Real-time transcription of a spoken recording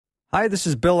Hi, this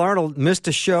is Bill Arnold. Missed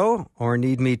a show or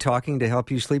need me talking to help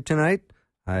you sleep tonight?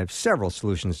 I have several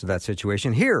solutions to that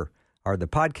situation. Here are the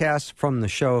podcasts from the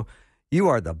show. You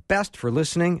are the best for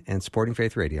listening and supporting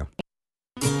Faith Radio.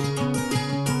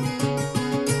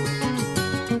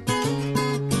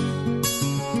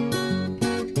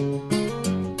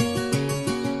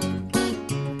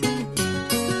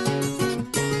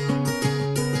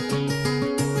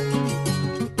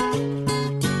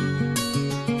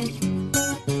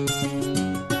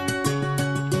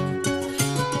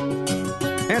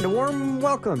 And a warm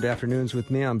welcome to Afternoons with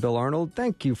me. I'm Bill Arnold.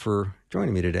 Thank you for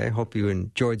joining me today. I hope you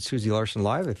enjoyed Susie Larson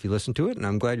Live if you listened to it, and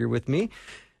I'm glad you're with me.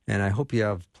 And I hope you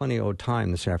have plenty of time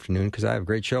this afternoon because I have a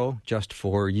great show just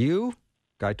for you.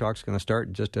 Guy Talk's going to start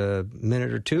in just a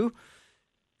minute or two.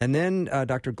 And then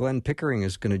Dr. Glenn Pickering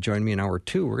is going to join me in hour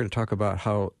two. We're going to talk about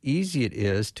how easy it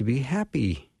is to be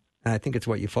happy. And I think it's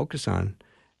what you focus on.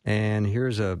 And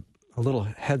here's a little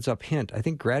heads-up hint. I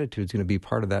think gratitude is going to be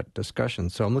part of that discussion.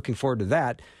 So I'm looking forward to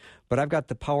that. But I've got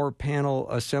the power panel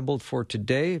assembled for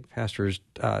today. Pastors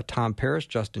Tom Paris,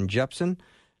 Justin Jepson,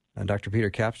 Dr. Peter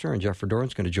Kapsner, and Jeff Verdoren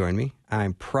is going to join me.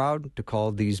 I'm proud to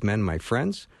call these men my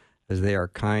friends, as they are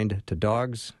kind to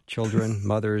dogs, children,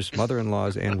 mothers,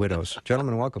 mother-in-laws, and widows.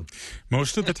 Gentlemen, welcome.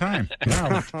 Most of the time.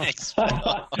 Wow. Thanks.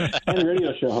 And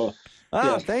radio show host.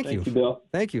 Thank you. Thank you, Bill.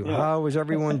 Thank you. Yeah. How is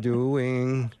everyone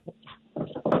doing?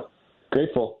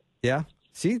 Grateful. Yeah?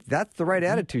 See, that's the right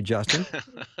attitude, Justin.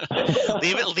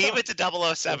 leave it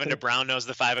to 007 to Brown Nose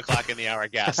the 5 o'clock in the hour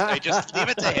guest. Just leave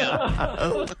it to him. I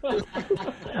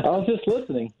was just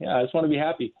listening. Yeah, I just want to be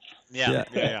happy.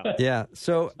 Yeah.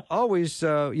 So always,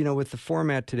 with the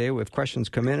format today, with questions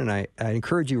come in, and I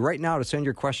encourage you right now to send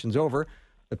your questions over.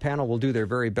 The panel will do their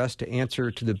very best to answer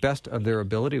to the best of their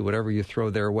ability, whatever you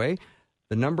throw their way.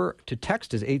 The number to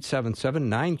text is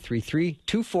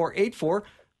 877-933-2484.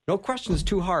 No questions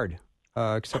too hard,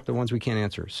 except the ones we can't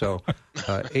answer. So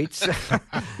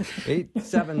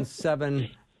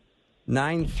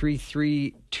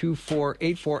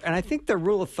 877-933-2484. And I think the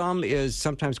rule of thumb is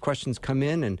sometimes questions come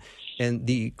in and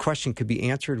the question could be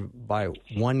answered by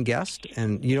one guest.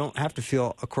 And you don't have to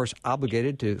feel, of course,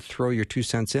 obligated to throw your 2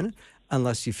 cents in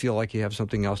unless you feel like you have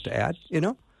something else to add,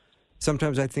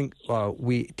 Sometimes I think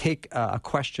we take a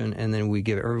question and then we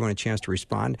give everyone a chance to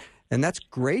respond. And that's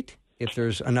great if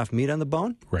there's enough meat on the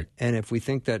bone. Right. And if we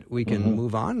think that we can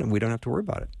move on and we don't have to worry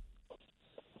about it.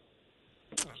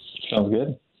 Sounds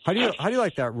good. How do you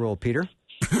like that rule, Peter?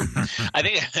 I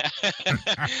think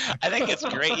it's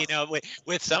great.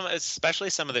 With some,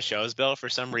 especially some of the shows, Bill. For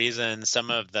some reason,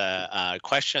 some of the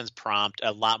questions prompt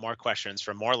a lot more questions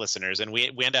from more listeners, and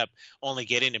we end up only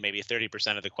getting to maybe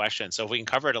 30% of the questions. So if we can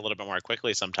cover it a little bit more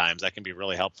quickly, sometimes that can be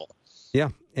really helpful. Yeah.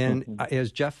 And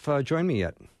has Jeff joined me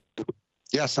yet?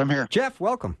 Yes, I'm here. Jeff,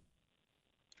 welcome.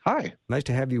 Hi. Nice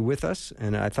to have you with us.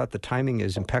 And I thought the timing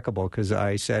is impeccable because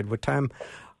I said, what time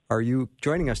are you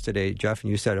joining us today, Jeff?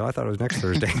 And you said, I thought it was next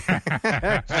Thursday.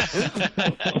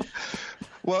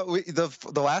 Well,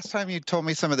 the last time you told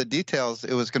me some of the details,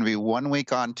 it was going to be 1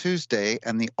 week on Tuesday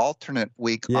and the alternate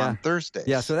week on Thursday.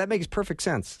 Yeah, so that makes perfect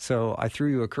sense. So I threw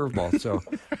you a curveball. So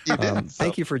you did.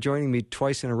 Thank you for joining me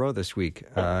twice in a row this week.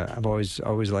 I've always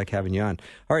like having you on.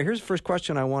 All right, here's the first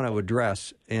question I want to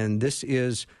address, and this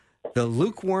is the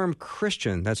lukewarm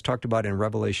Christian that's talked about in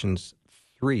Revelation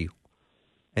 3.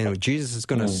 And Jesus is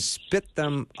going to spit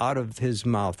them out of his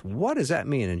mouth. What does that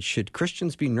mean? And should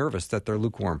Christians be nervous that they're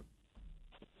lukewarm?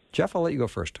 Jeff, I'll let you go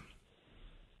first.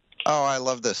 Oh, I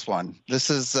love this one. This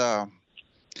is,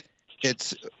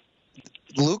 it's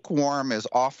lukewarm is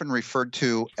often referred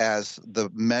to as the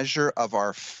measure of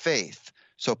our faith.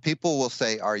 So people will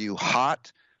say, are you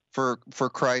hot for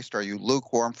Christ? Are you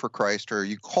lukewarm for Christ? Or are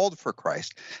you cold for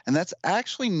Christ? And that's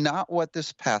actually not what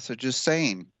this passage is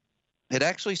saying. It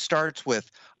actually starts with,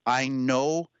 I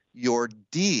know your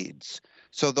deeds.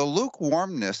 So the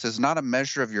lukewarmness is not a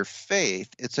measure of your faith.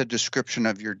 It's a description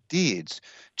of your deeds.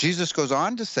 Jesus goes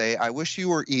on to say, I wish you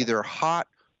were either hot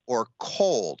or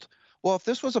cold. Well, if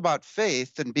this was about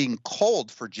faith, then being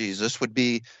cold for Jesus would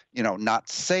be, not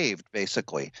saved,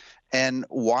 basically. And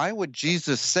why would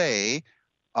Jesus say,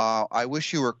 I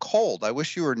wish you were cold? I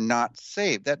wish you were not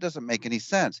saved. That doesn't make any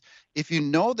sense. If you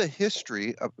know the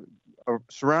history of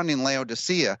surrounding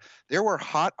Laodicea, there were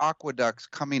hot aqueducts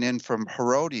coming in from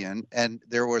Herodian, and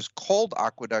there was cold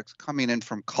aqueducts coming in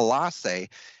from Colossae,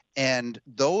 and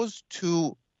those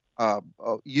two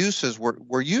uses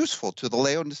were useful to the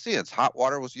Laodiceans. Hot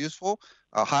water was useful,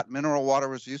 hot mineral water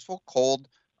was useful, cold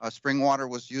spring water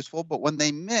was useful, but when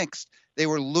they mixed, they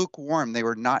were lukewarm. They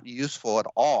were not useful at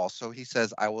all. So he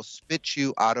says, I will spit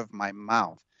you out of my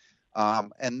mouth.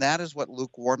 And that is what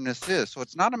lukewarmness is. So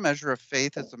it's not a measure of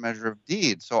faith, it's a measure of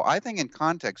deed. So I think in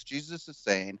context, Jesus is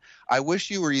saying, I wish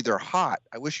you were either hot,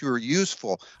 I wish you were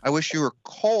useful, I wish you were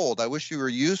cold, I wish you were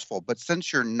useful. But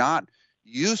since you're not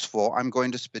useful, I'm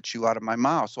going to spit you out of my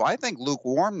mouth. So I think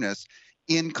lukewarmness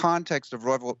in context of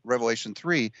Revelation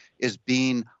 3 is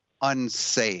being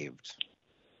unsaved.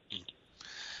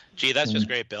 Gee, that's just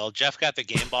great, Bill. Jeff got the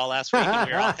game ball last week, and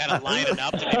we were all kind of lining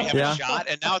up to maybe have a shot,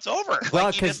 and now it's over. Well,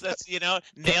 like, that's,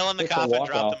 nail in the coffin,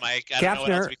 drop the mic. I don't know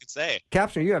what else we could say.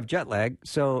 Kapsner, you have jet lag,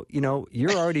 so,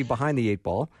 you're already behind the 8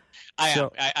 ball.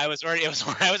 I was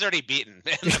already beaten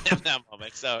in that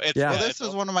moment. So it's Well, this is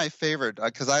one of my favorite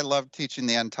because I love teaching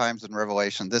the end times and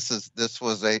Revelation. This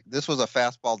was a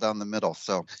fastball down the middle.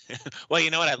 So, well, you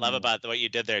know what I love about what you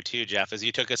did there too, Jeff, is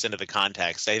you took us into the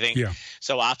context. I think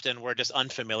so often we're just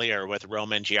unfamiliar with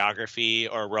Roman geography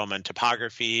or Roman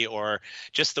topography or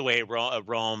just the way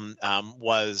Rome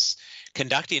was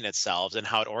conducting itself and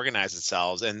how it organized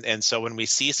itself. And so when we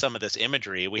see some of this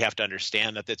imagery, we have to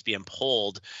understand that it's being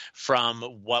pulled from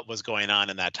what was going on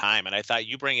in that time. And I thought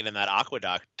you bringing in that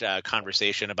aqueduct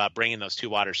conversation about bringing those two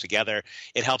waters together,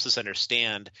 it helps us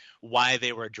understand why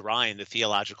they were drawing the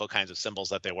theological kinds of symbols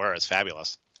that they were. It's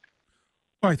fabulous.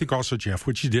 Well, I think also, Jeff,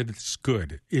 what you did is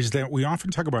good, is that we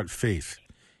often talk about faith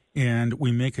and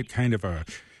we make it kind of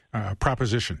a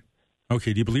proposition.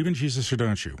 Okay, do you believe in Jesus or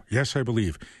don't you? Yes, I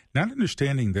believe. Not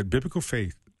understanding that biblical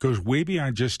faith goes way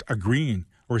beyond just agreeing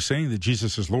or saying that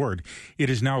Jesus is Lord. It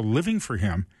is now living for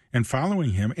him and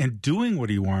following him and doing what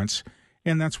he wants.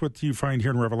 And that's what you find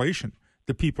here in Revelation.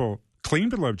 The people claim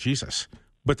to love Jesus,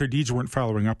 but their deeds weren't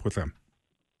following up with them.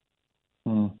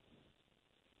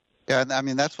 Yeah, I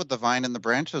mean, that's what the vine and the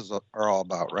branches are all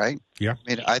about, right? Yeah. I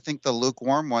mean, I think the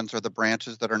lukewarm ones are the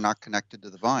branches that are not connected to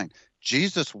the vine.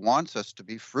 Jesus wants us to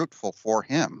be fruitful for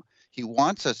him. He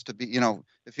wants us to be,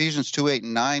 Ephesians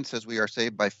 2:8-9 says we are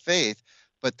saved by faith.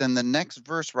 But then the next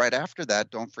verse right after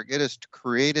that, don't forget, is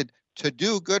created to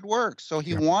do good works. So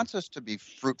he wants us to be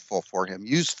fruitful for him,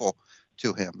 useful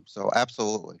to him. So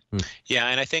absolutely. Yeah,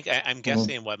 and I think I'm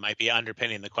guessing what might be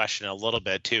underpinning the question a little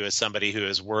bit too is somebody who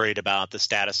is worried about the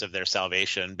status of their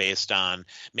salvation based on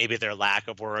maybe their lack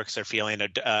of works or feeling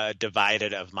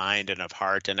divided of mind and of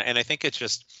heart. And I think it's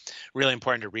just really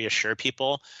important to reassure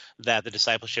people that the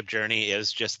discipleship journey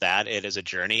is just that. It is a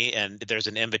journey, and there's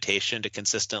an invitation to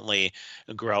consistently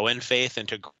grow in faith and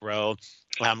to grow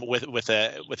with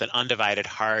an undivided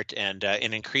heart and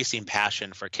an increasing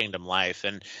passion for kingdom life.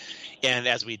 And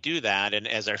as we do that, and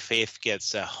as our faith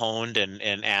gets honed,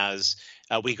 and as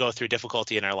we go through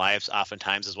difficulty in our lives,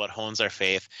 oftentimes is what hones our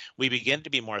faith, we begin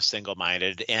to be more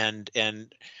single-minded, and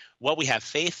what we have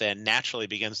faith in naturally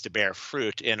begins to bear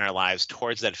fruit in our lives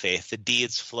towards that faith. The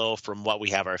deeds flow from what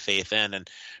we have our faith in. And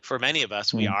for many of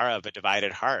us, we are of a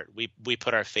divided heart. We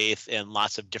put our faith in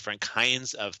lots of different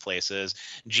kinds of places,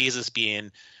 Jesus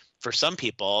being, for some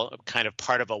people, kind of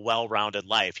part of a well-rounded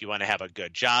life. You want to have a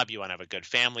good job, you want to have a good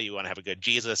family, you want to have a good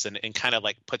Jesus, and kind of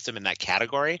like puts them in that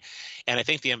category. And I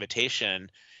think the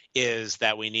invitation is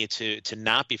that we need to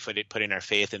not be putting our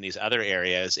faith in these other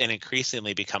areas and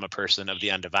increasingly become a person of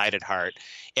the undivided heart.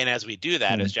 And as we do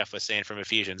that, as Jeff was saying from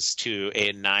Ephesians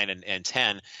 2:8-9 and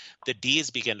 10, the deeds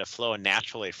begin to flow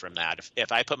naturally from that.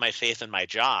 If I put my faith in my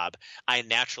job, I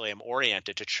naturally am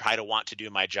oriented to try to want to do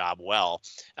my job well.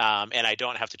 And I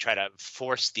don't have to try to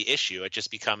force the issue. It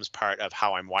just becomes part of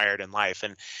how I'm wired in life.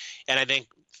 And I think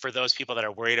for those people that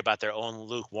are worried about their own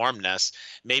lukewarmness,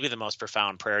 maybe the most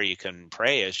profound prayer you can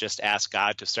pray is just ask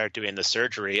God to start doing the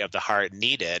surgery of the heart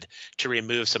needed to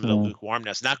remove some of the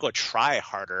lukewarmness, not go try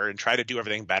harder and try to do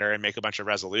everything better and make a bunch of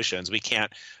resolutions. We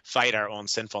can't fight our own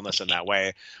sinfulness in that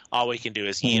way. All we can do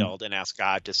is yield and ask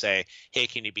God to say, hey,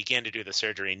 can you begin to do the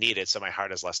surgery needed so my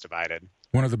heart is less divided?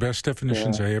 One of the best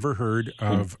definitions I ever heard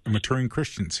of maturing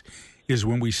Christians is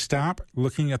when we stop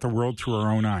looking at the world through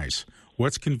our own eyes.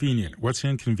 What's convenient? What's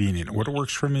inconvenient? What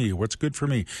works for me? What's good for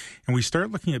me? And we start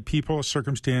looking at people,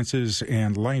 circumstances,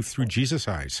 and life through Jesus'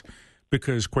 eyes.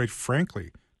 Because, quite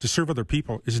frankly, to serve other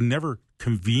people is never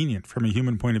convenient from a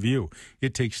human point of view.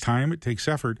 It takes time, it takes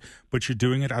effort, but you're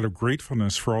doing it out of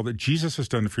gratefulness for all that Jesus has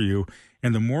done for you.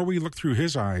 And the more we look through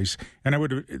his eyes, and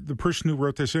the person who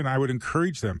wrote this in, I would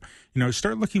encourage them,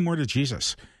 start looking more to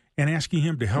Jesus and asking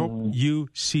him to help you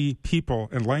see people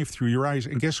and life through your eyes.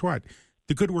 And guess what?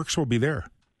 The good works will be there.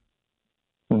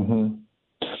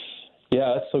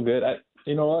 Yeah, that's so good.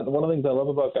 You know what? One of the things I love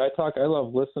about Guy Talk, I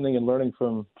love listening and learning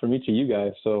from each of you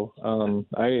guys. So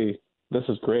this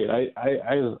is great. I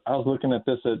was looking at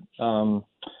this at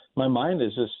my mind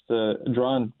is just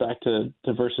drawn back to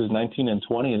verses 19 and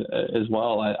 20 as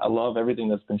well. I love everything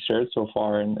that's been shared so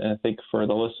far, and I think for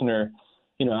the listener,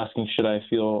 asking, should I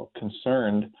feel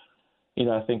concerned?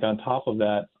 I think on top of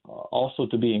that, also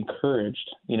to be encouraged,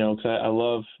 because I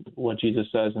love what Jesus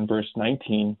says in verse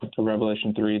 19 of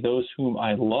Revelation 3, those whom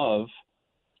I love,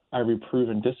 I reprove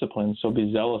and discipline, so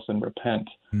be zealous and repent.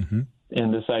 Mm-hmm.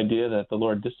 And this idea that the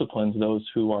Lord disciplines those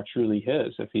who are truly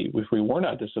His. If we were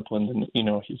not disciplined, and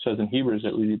He says in Hebrews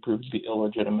that we would prove to be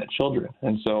illegitimate children.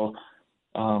 And so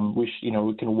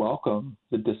we can welcome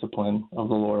the discipline of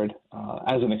the Lord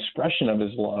as an expression of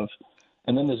His love.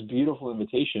 And then this beautiful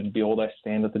invitation: "Behold, I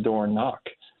stand at the door and knock."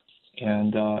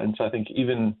 And so I think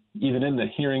even in the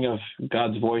hearing of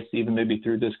God's voice, even maybe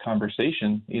through this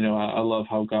conversation, I love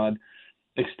how God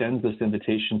extends this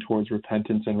invitation towards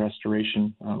repentance and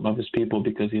restoration of His people,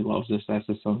 because He loves us as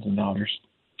His sons and daughters.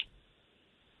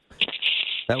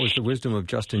 That was the wisdom of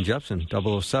Justin Jepson,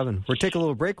 007. We'll take a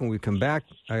little break. When we come back,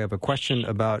 I have a question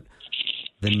about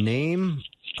the name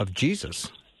of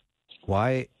Jesus.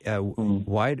 Why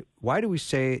do we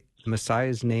say the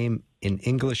Messiah's name in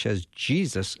English as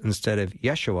Jesus instead of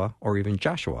Yeshua or even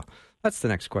Joshua? That's the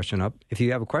next question up. If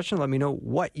you have a question, let me know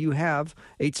what you have.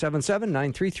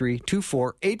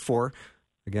 877-933-2484.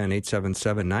 Again,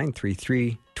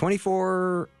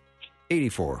 877-933-2484.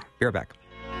 Be right back.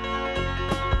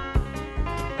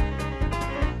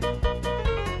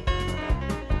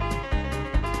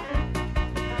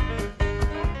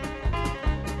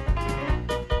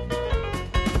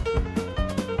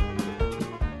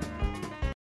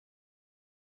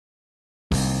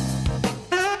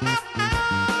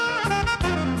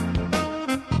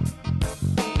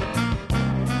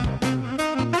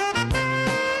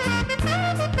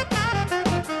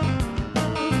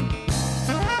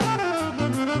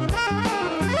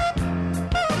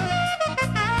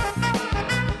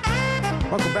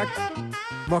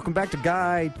 Welcome back to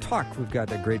Guy Talk. We've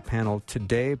got a great panel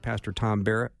today. Pastor Tom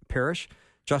Parrish,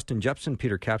 Justin Jepson,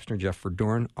 Peter Kapsner, Jeff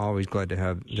Verdoorn. Always glad to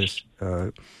have this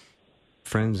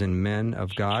friends and men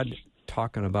of God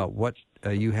talking about what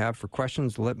you have for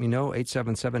questions. Let me know,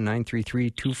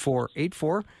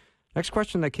 877-933-2484. Next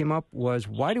question that came up was,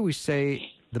 why do we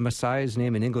say the Messiah's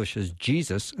name in English is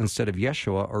Jesus instead of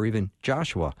Yeshua or even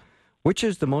Joshua? Which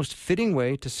is the most fitting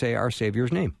way to say our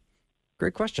Savior's name?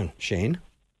 Great question, Shane.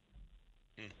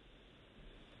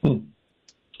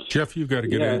 Jeff, you've got a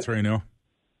good answer, I know.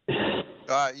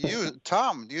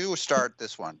 Tom, you start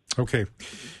this one. Okay.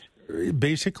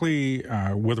 Basically,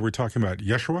 whether we're talking about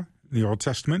Yeshua in the Old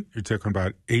Testament, you're talking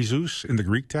about Jesus in the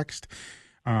Greek text.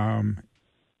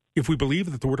 If we believe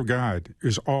that the Word of God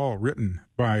is all written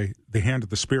by the hand of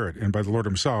the Spirit and by the Lord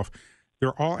Himself,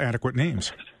 they're all adequate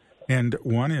names. And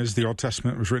one is the Old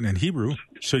Testament was written in Hebrew,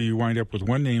 so you wind up with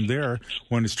one name there.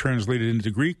 One is translated into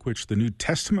Greek, which the New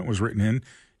Testament was written in.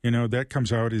 That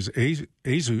comes out as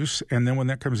Jesus, and then when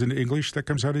that comes into English, that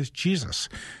comes out as Jesus.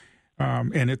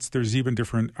 And there's even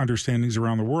different understandings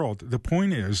around the world. The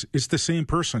point is, it's the same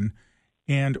person,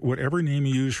 and whatever name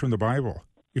you use from the Bible,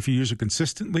 if you use it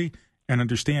consistently and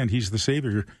understand He's the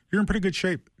Savior, you're in pretty good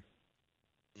shape.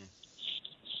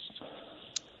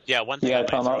 Yeah, one thing I might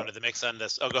throw into the mix on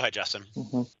this. Oh, go ahead, Justin.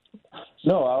 Mm-hmm.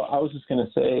 No, I was just going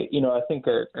to say, I think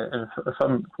if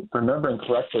I'm remembering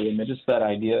correctly, just that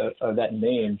idea of that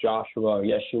name, Joshua, or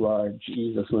Yeshua, or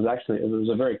Jesus, was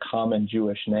a very common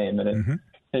Jewish name, and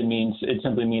it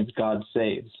simply means God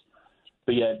saves.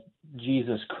 But yet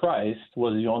Jesus Christ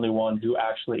was the only one who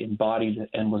actually embodied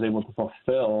and was able to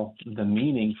fulfill the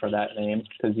meaning for that name,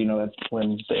 because that's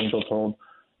when the angel told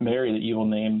Mary that you will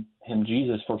name him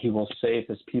Jesus, for he will save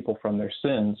his people from their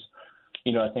sins.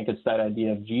 I think it's that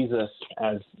idea of Jesus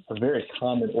as a very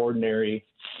common, ordinary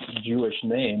Jewish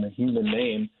name, a human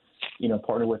name,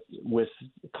 partnered with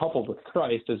coupled with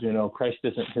Christ. As you know, Christ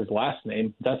isn't his last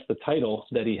name. That's the title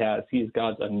that he has. He is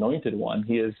God's anointed one.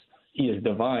 He is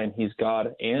divine. He's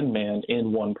God and man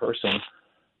in one person.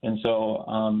 And so,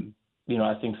 I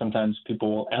think sometimes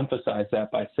people will emphasize that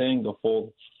by saying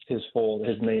his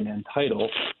name and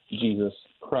title, Jesus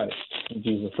Christ,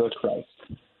 Jesus the Christ.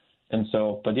 And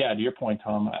so, but yeah, to your point,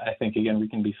 Tom, I think, again, we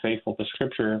can be faithful to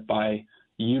Scripture by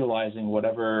utilizing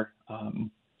whatever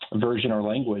version or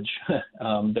language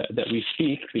that we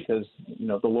speak, because,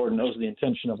 the Lord knows the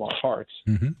intention of our hearts.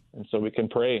 Mm-hmm. And so we can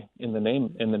pray in the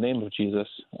name of Jesus,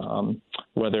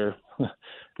 whether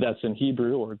that's in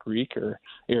Hebrew or Greek or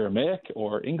Aramaic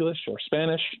or English or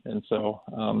Spanish. And so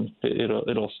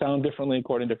it'll sound differently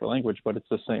according to different language, but it's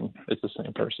the same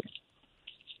person.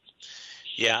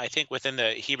 Yeah, I think within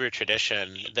the Hebrew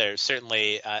tradition, there's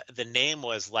certainly the name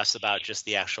was less about just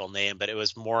the actual name, but it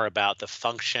was more about the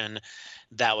function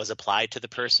that was applied to the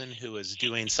person who was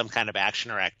doing some kind of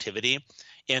action or activity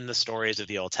in the stories of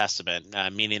the Old Testament,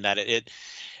 meaning that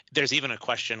there's even a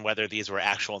question whether these were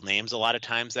actual names a lot of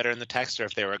times that are in the text, or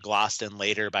if they were glossed in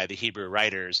later by the Hebrew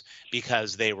writers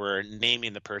because they were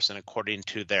naming the person according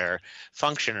to their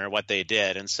function or what they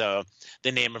did. And so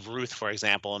the name of Ruth, for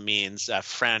example, means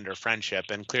friend or friendship.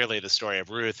 And clearly the story of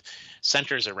Ruth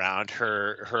centers around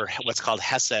her what's called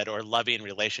hesed, or loving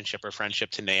relationship or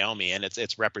friendship to Naomi, and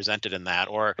it's represented in that.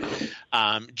 Or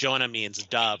Jonah means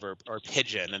dove or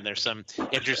pigeon, and there's some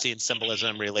interesting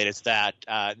symbolism related to that.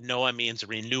 Noah means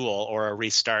renewal or a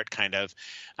restart kind of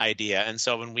idea. And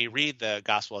so when we read the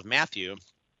Gospel of Matthew,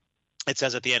 it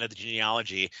says at the end of the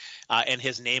genealogy, and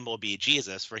his name will be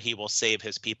Jesus, for he will save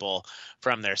his people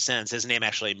from their sins. His name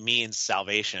actually means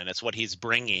salvation. It's what he's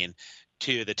bringing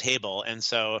to the table. And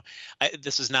so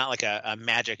this is not like a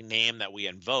magic name that we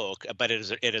invoke, but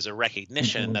it is a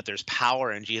recognition that there's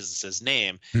power in Jesus's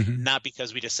name, not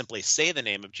because we just simply say the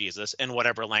name of Jesus in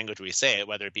whatever language we say it,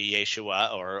 whether it be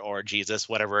Yeshua or Jesus,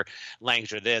 whatever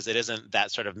language it is. It isn't that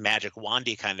sort of magic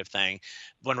wandy kind of thing.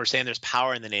 When we're saying there's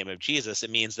power in the name of Jesus, it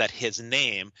means that his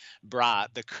name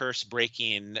brought the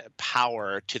curse-breaking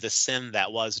power to the sin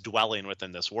that was dwelling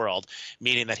within this world,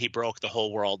 meaning that he broke the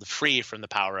whole world free from the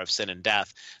power of sin and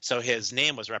death. So his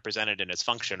name was represented in his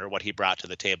function, or what he brought to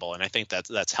the table. And I think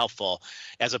that's helpful,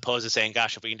 as opposed to saying,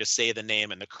 gosh, if we can just say the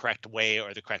name in the correct way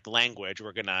or the correct language,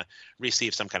 we're going to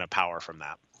receive some kind of power from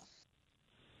that.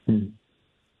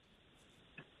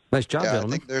 Nice job, gentlemen.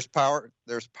 I think there's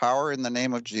power in the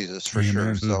name of Jesus for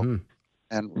sure. So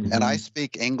and I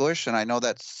speak English, and I know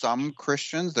that some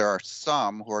Christians, there are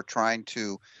some who are trying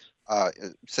to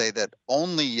say that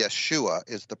only Yeshua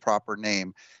is the proper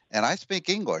name. And I speak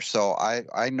English, so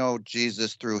I know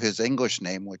Jesus through his English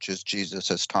name, which is Jesus,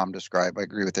 as Tom described. I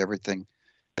agree with everything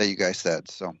that you guys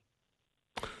said. So,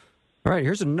 all right,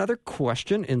 here's another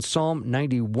question. In Psalm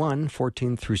 91,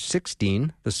 14 through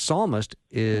 16, the psalmist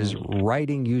is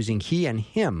writing using he and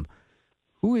him.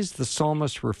 Who is the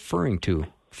psalmist referring to?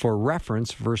 For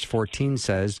reference, verse 14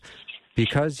 says,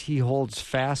 because he holds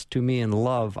fast to me in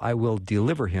love, I will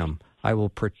deliver him. I will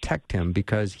protect him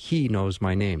because he knows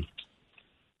my name.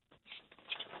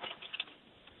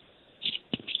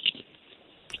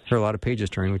 There are a lot of pages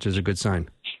turning, which is a good sign.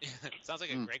 Sounds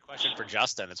like a great question for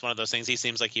Justin. It's one of those things he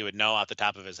seems like he would know off the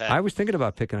top of his head. I was thinking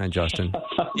about picking on Justin.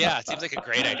 Yeah, it seems like a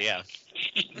great idea.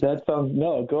 That sounds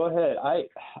go ahead.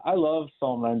 I love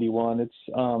Psalm 91.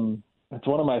 It's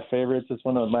one of my favorites. It's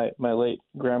one of my late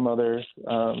grandmother's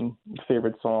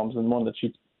favorite psalms, and one that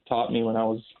she taught me when I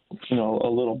was a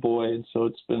little boy. And so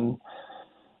it's been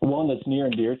one that's near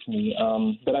and dear to me.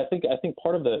 But I think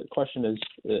part of the question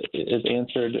is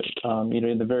answered,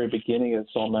 in the very beginning of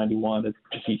Psalm 91.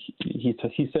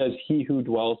 He says, "He who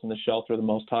dwells in the shelter of the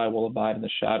Most High will abide in the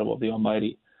shadow of the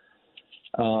Almighty."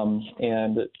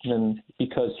 And then,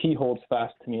 because he holds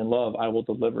fast to me in love, I will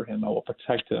deliver him. I will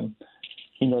protect him.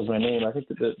 He knows my name. I think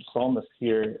that the psalmist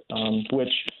here, and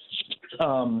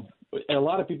a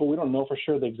lot of people, we don't know for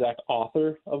sure the exact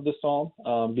author of the psalm,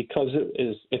 because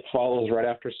it follows right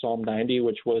after Psalm 90,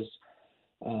 which was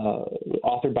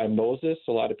authored by Moses.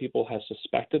 A lot of people have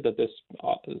suspected that this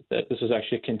is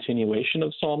actually a continuation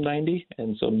of Psalm 90,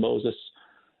 and so Moses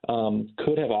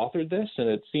could have authored this, and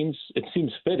it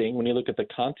seems fitting when you look at the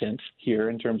content here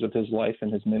in terms of his life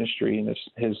and his ministry and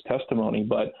his testimony.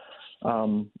 But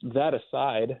that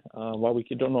aside, while we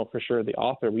don't know for sure the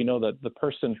author, we know that the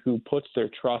person who puts their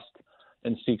trust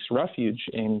and seeks refuge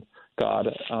in God,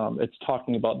 it's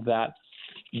talking about that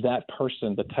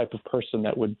person, the type of person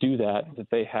that would do that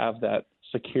they have that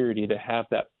security, to have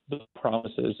the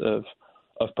promises of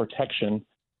protection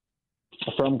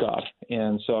from God.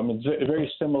 And so, it's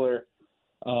very similar,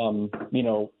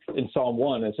 in Psalm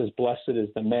 1, it says, "Blessed is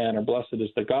the man," or "Blessed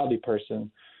is the godly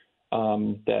person,"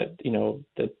 that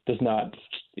does not,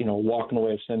 walk in the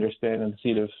way of sinners, stand in the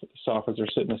seat of scoffers, or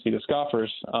sit in the seat of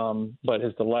scoffers. But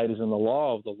his delight is in the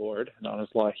law of the Lord, and on his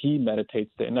law he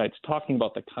meditates day and night. It's talking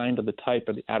about the kind of the type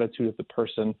of the attitude of the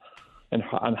person and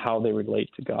on how they relate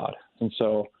to God. And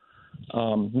so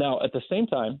now at the same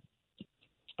time,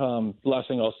 last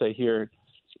thing I'll say here,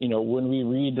 when we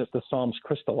read the Psalms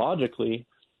Christologically,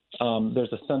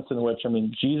 there's a sense in which,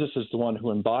 Jesus is the one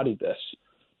who embodied this.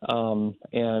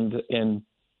 And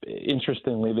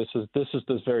interestingly, this is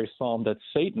this very psalm that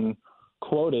Satan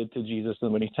quoted to Jesus,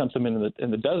 and when he tempts him in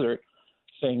the desert,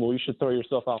 saying, "Well, you should throw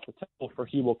yourself off the temple, for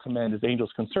he will command his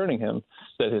angels concerning him,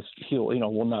 that he'll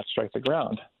will not strike the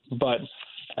ground." But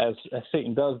as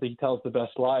Satan does, he tells the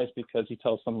best lies because he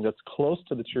tells something that's close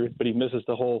to the truth, but he misses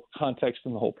the whole context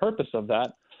and the whole purpose of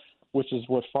that, which is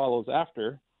what follows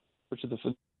after, which is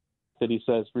that he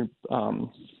says, the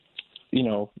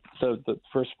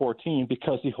verse 14,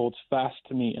 because he holds fast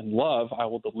to me in love, I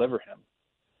will deliver him.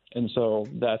 And so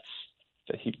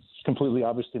he completely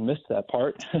obviously missed that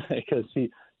part because he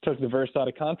took the verse out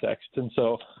of context. And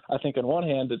so I think on one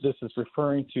hand that this is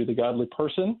referring to the godly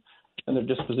person and their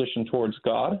disposition towards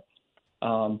God.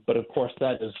 But of course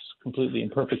that is completely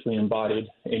and perfectly embodied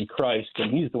in Christ,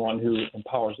 and he's the one who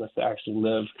empowers us to actually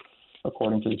live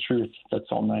according to the truth that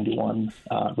Psalm 91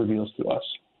 reveals to us.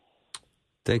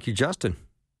 Thank you, Justin.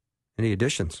 Any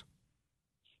additions?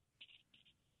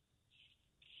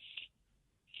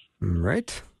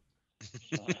 Right.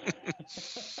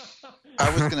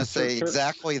 I was going to say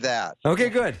exactly that. Okay,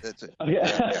 good. That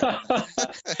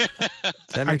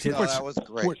was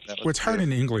great. What's hard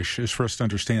in English is for us to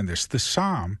understand this. The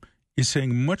psalm is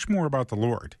saying much more about the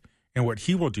Lord and what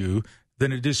he will do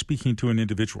than it is speaking to an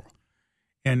individual.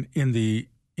 And in the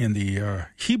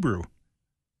Hebrew,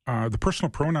 the personal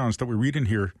pronouns that we read in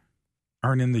here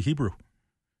aren't in the Hebrew.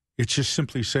 It's just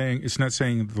simply saying, it's not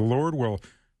saying the Lord will,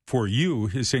 for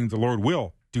you, it's saying the Lord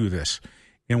will do this.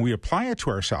 And we apply it to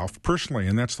ourselves personally,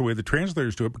 and that's the way the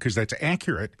translators do it because that's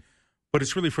accurate. But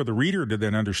it's really for the reader to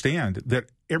then understand that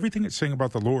everything it's saying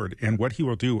about the Lord and what he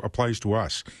will do applies to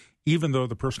us, even though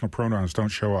the personal pronouns don't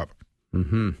show up.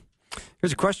 Mm-hmm.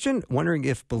 Here's a question, wondering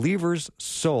if believers'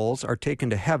 souls are taken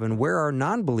to heaven, where are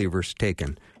non-believers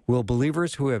taken? Will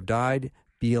believers who have died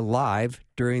be alive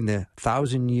during the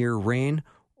 1,000-year reign,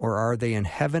 or are they in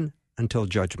heaven until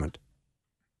judgment?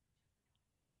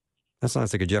 That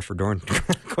sounds like a Jeff Dorn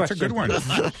question. That's a good one.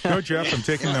 Go, Jeff. I'm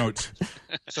taking notes.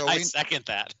 So I second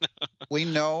that. we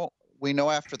know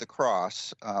after the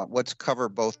cross what's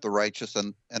covered both the righteous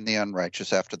and the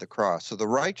unrighteous after the cross. So the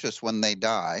righteous, when they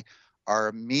die, are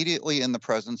immediately in the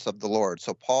presence of the Lord.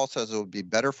 So Paul says it would be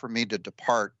better for me to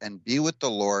depart and be with the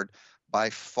Lord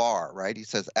by far, right? He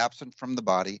says absent from the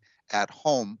body, at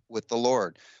home with the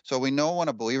Lord. So we know when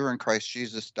a believer in Christ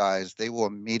Jesus dies, they will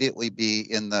immediately be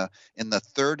in the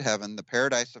third heaven, the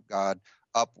paradise of God,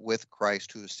 up with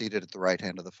Christ, who is seated at the right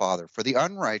hand of the Father. For the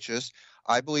unrighteous,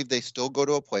 I believe they still go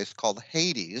to a place called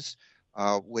Hades,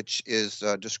 which is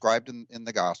described in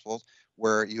the Gospels,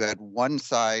 where you had one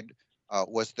side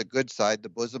was the good side, the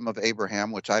bosom of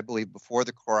Abraham, which I believe before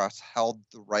the cross held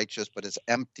the righteous but is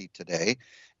empty today.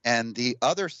 And the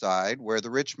other side, where the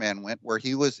rich man went, where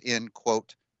he was in,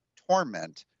 quote,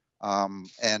 torment.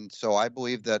 And so I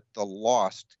believe that the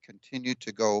lost continue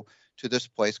to go to this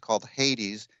place called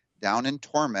Hades, down in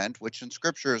torment, which in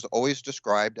Scripture is always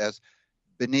described as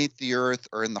beneath the earth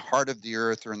or in the heart of the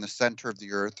earth or in the center of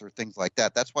the earth or things like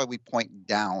that. That's why we point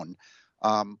down.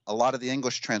 A lot of the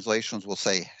English translations will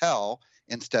say hell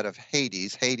instead of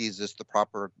Hades. Hades is the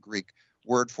proper Greek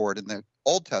word for it. In the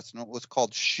Old Testament, it was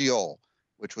called Sheol,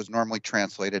 which was normally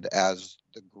translated as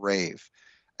the grave.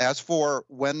 As for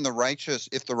when the righteous,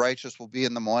 if the righteous will be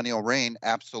in the millennial reign,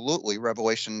 absolutely.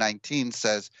 Revelation 19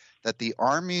 says that the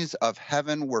armies of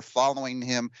heaven were following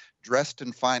him, dressed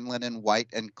in fine linen, white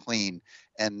and clean.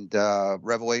 And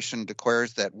Revelation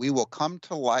declares that we will come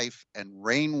to life and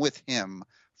reign with him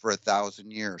for 1,000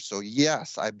 years. So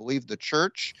yes, I believe the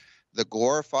church, the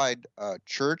glorified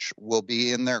church, will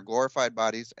be in their glorified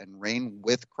bodies and reign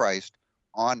with Christ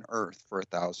on earth for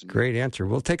 1,000 years. Great answer.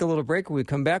 We'll take a little break. When we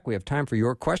come back, we have time for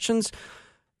your questions.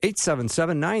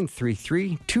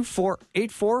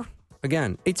 877-933-2484.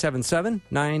 Again,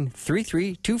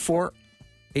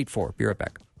 877-933-2484. Be right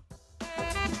back.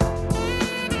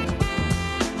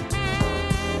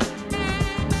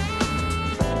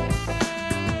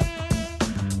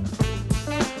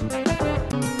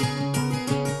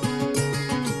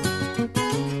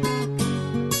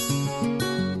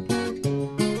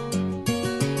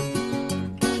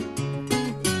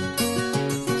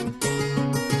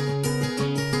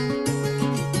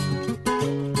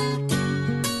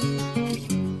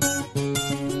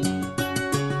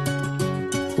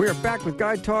 We are back with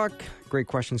Guide Talk. Great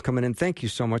questions coming in. Thank you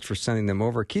so much for sending them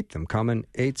over. Keep them coming.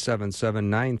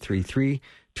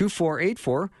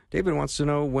 877-933-2484. David wants to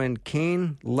know, when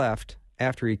Cain left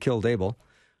after he killed Abel,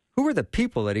 who were the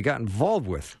people that he got involved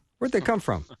with? Where'd they come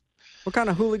from? What kind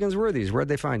of hooligans were these? Where'd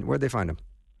they find them?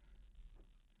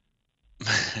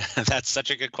 That's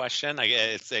such a good question.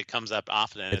 It comes up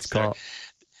often. It's called...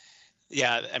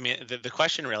 Yeah, I mean, the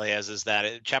question really is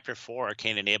that chapter 4,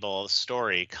 Cain and Abel's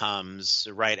story, comes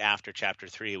right after chapter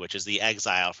 3, which is the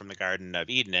exile from the Garden of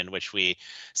Eden, in which we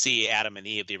see Adam and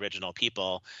Eve, the original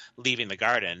people, leaving the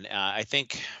garden. I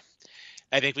think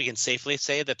I think we can safely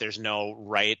say that there's no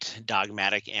right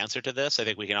dogmatic answer to this. I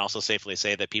think we can also safely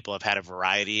say that people have had a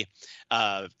variety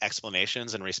of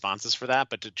explanations and responses for that,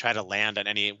 but to try to land on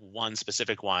any one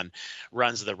specific one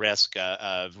runs the risk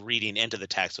of reading into the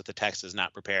text what the text is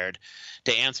not prepared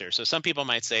to answer. So some people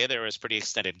might say there was a pretty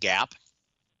extended gap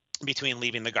between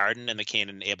leaving the garden and the Cain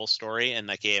and Abel story, and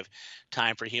that gave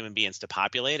time for human beings to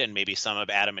populate, and maybe some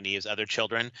of Adam and Eve's other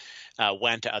children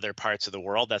went to other parts of the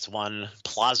world. That's one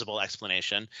plausible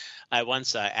explanation. I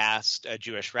once asked a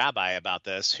Jewish rabbi about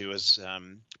this who was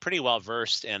pretty well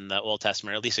versed in the Old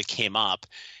Testament, or at least it came up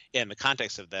in the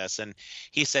context of this, and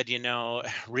he said,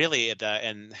 really,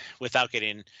 and without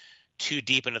getting too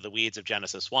deep into the weeds of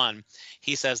Genesis 1,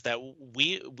 he says that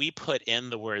we put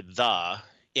in the word "the"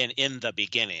 in the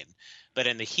beginning, but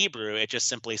in the Hebrew it just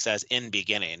simply says in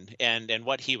beginning. And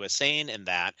what he was saying in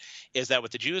that is that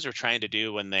what the Jews were trying to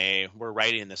do when they were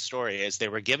writing the story is they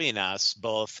were giving us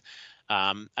both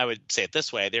I would say it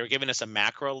this way. They were giving us a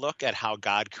macro look at how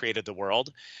God created the world,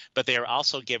 but they were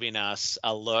also giving us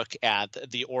a look at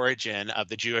the origin of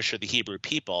the Jewish or the Hebrew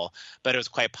people. But it was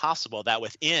quite possible that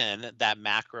within that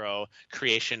macro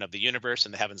creation of the universe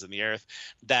and the heavens and the earth,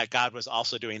 that God was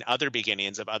also doing other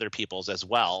beginnings of other peoples as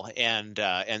well. And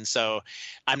so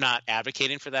I'm not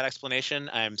advocating for that explanation.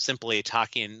 I'm simply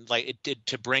talking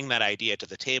to bring that idea to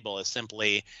the table is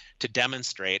simply to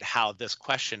demonstrate how this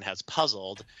question has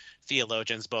puzzled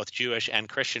theologians, both Jewish and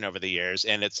Christian, over the years,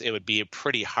 and it would be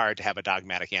pretty hard to have a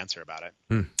dogmatic answer about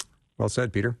it. Well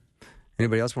said, Peter.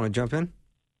 Anybody else want to jump in?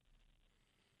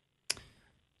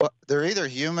 Well, they're either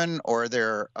human or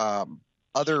they're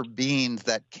other beings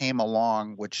that came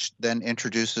along, which then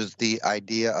introduces the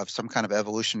idea of some kind of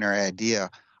evolutionary idea.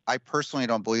 I personally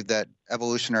don't believe that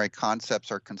evolutionary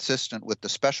concepts are consistent with the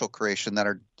special creation that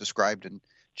are described in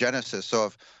Genesis. So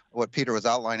if what Peter was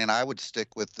outlining, I would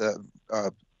stick with the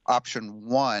option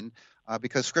one,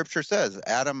 because Scripture says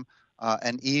Adam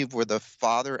and Eve were the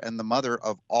father and the mother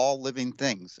of all living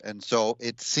things, and so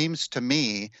it seems to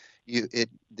me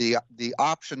the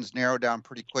options narrow down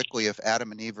pretty quickly if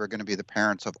Adam and Eve are going to be the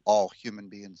parents of all human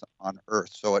beings on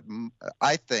earth. So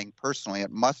I think personally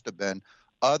it must have been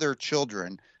other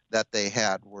children that they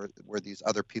had were these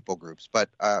other people groups. But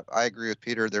I agree with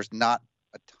Peter. There's not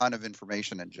a ton of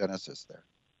information in Genesis there.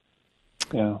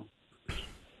 Yeah.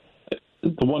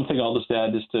 The one thing I'll just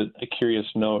add, just a curious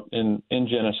note, in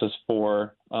Genesis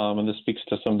 4, and this speaks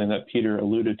to something that Peter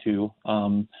alluded to,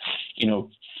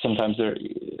 sometimes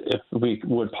if we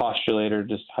would postulate or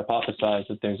just hypothesize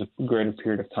that there's a greater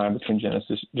period of time between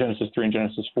Genesis 3 and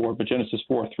Genesis 4, but Genesis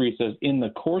 4:3 says, in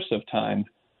the course of time,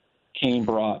 Cain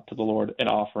brought to the Lord an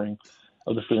offering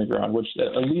of the fruit of the ground, which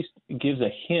at least gives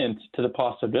a hint to the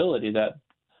possibility that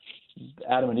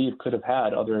Adam and Eve could have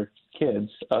had other kids,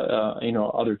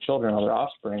 other children, other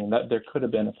offspring, and that there could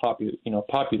have been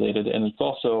populated. And it's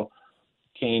also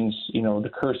Cain's,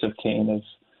 the curse of Cain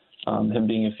of him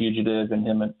being a fugitive and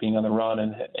him being on the run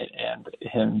and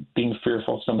him being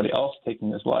fearful of somebody else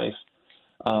taking his life.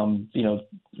 We got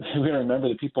to remember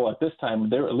the people at this time,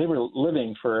 they were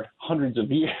living for hundreds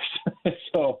of years.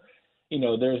 So,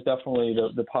 there's definitely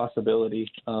the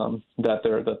possibility that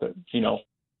they're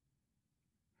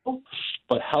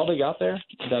but how they got there,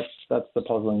 that's the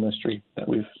puzzling mystery that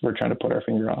we're trying to put our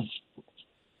finger on.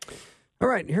 All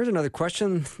right, here's another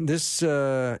question. This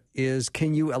is,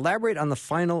 can you elaborate on the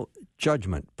final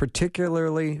judgment,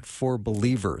 particularly for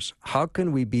believers? How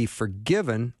can we be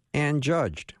forgiven and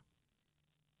judged?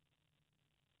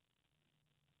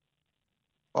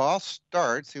 Well, I'll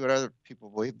start, see what other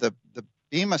people believe. The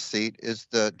Bema seat is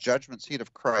the judgment seat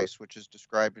of Christ, which is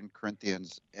described in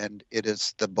Corinthians, and it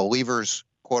is the believer's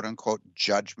quote-unquote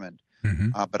judgment.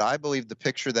 Mm-hmm. But I believe the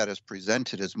picture that is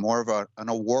presented is more of an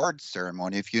award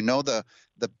ceremony. If you know the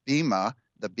Bema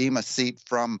seat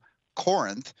from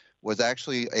Corinth was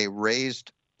actually a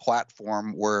raised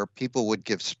platform where people would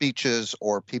give speeches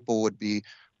or people would be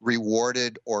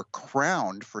rewarded or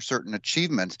crowned for certain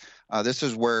achievements. This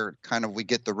is where kind of we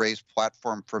get the raised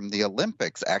platform from the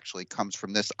Olympics, actually comes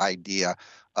from this idea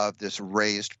of this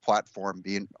raised platform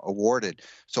being awarded.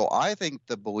 So I think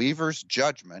the believer's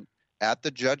judgment at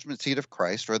the judgment seat of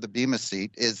Christ, or the Bema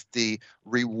seat, is the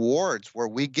rewards where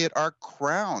we get our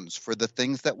crowns for the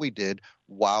things that we did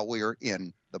while we were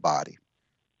in the body.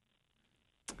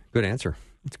 Good answer.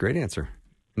 That's a great answer.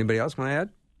 Anybody else want to add?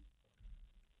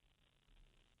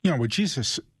 What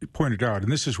Jesus pointed out,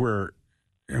 and this is where,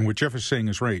 and what Jeff is saying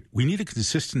is right, we need a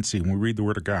consistency when we read the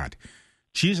Word of God.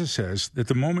 Jesus says that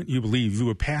the moment you believe, you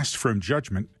have passed from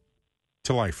judgment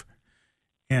to life.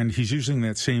 And he's using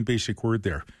that same basic word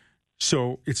there.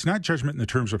 So it's not judgment in the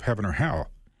terms of heaven or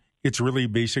hell. It's really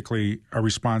basically a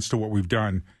response to what we've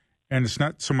done. And it's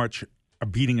not so much a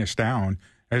beating us down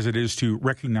as it is to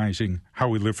recognizing how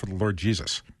we live for the Lord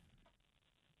Jesus.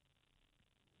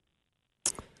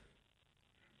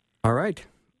 All right.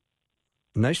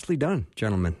 Nicely done,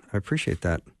 gentlemen. I appreciate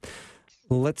that.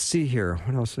 Let's see here.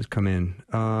 What else has come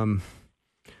in?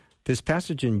 This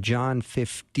passage in John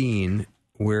 15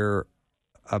 where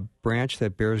a branch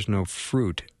that bears no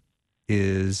fruit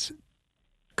is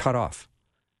cut off.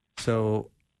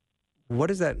 So what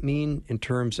does that mean in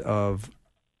terms of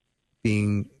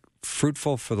being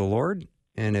fruitful for the Lord?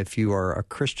 And if you are a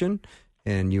Christian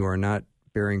and you are not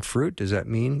bearing fruit, does that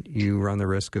mean you run the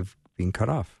risk of being cut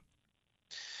off?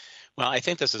 Well, I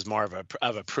think this is more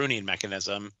of a pruning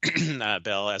mechanism,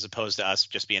 Bill, as opposed to us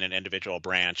just being an individual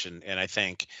branch. And I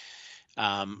think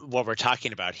what we're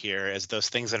talking about here is those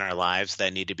things in our lives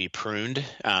that need to be pruned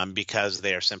because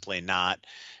they are simply not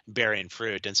bearing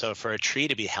fruit. And so for a tree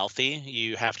to be healthy,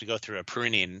 you have to go through a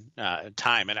pruning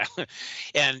time.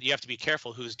 And you have to be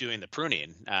careful who's doing the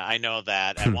pruning. I know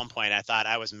that at one point I thought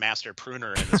I was master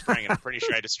pruner in the spring, and I'm pretty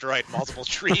sure I destroyed multiple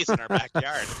trees in our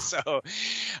backyard. So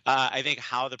I think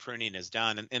how the pruning is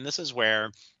done, and this is where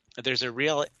there's a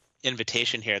real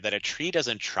invitation here that a tree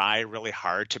doesn't try really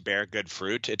hard to bear good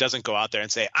fruit. It doesn't go out there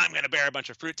and say, I'm going to bear a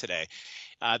bunch of fruit today.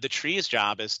 The tree's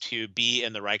job is to be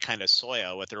in the right kind of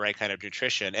soil with the right kind of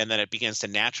nutrition, and then it begins to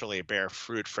naturally bear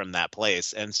fruit from that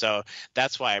place. And so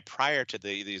that's why prior to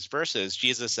these verses,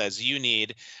 Jesus says,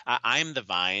 I'm the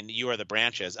vine, you are the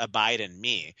branches, abide in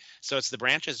me. So it's the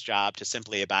branch's job to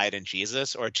simply abide in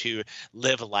Jesus or to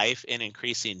live life in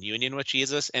increasing union with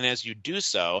Jesus. And as you do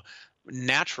so,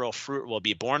 natural fruit will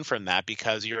be born from that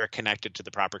because you're connected to the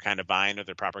proper kind of vine or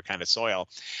the proper kind of soil.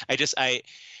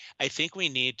 I think we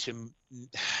need to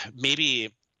maybe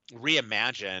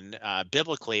reimagine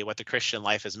biblically what the Christian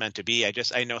life is meant to be.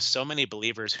 I know so many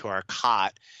believers who are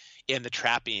caught in the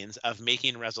trappings of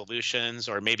making resolutions,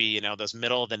 or maybe, those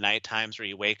middle of the night times where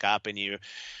you wake up and you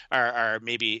are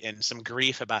maybe in some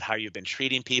grief about how you've been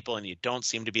treating people and you don't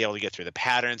seem to be able to get through the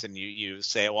patterns, and you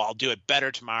say, well, I'll do it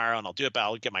better tomorrow and I'll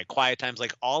get my quiet times.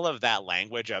 Like all of that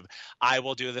language of I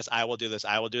will do this, I will do this,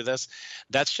 I will do this.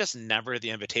 That's just never the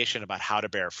invitation about how to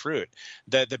bear fruit.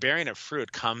 The bearing of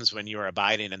fruit comes when you are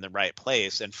abiding in the right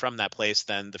place. And from that place,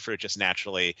 then the fruit just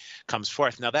naturally comes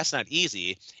forth. Now that's not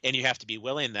easy. And you have to be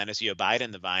willing then, as you abide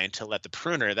in the vine, to let the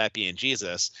pruner, that being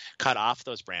Jesus, cut off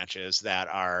those branches that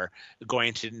are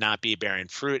going to not be bearing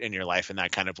fruit in your life in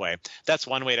that kind of way. That's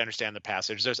one way to understand the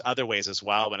passage. There's other ways as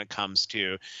well when it comes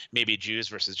to maybe Jews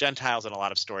versus Gentiles and a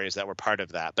lot of stories that were part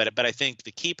of that. But I think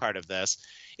the key part of this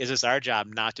is it's our job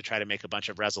not to try to make a bunch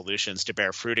of resolutions to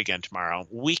bear fruit again tomorrow.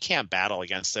 We can't battle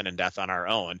against sin and death on our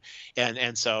own.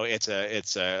 And so it's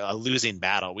a losing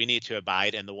battle. We need to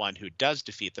abide in the one who does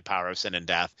defeat the power of sin and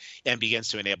death and begins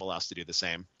to enable us to do the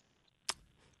same.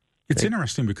 It's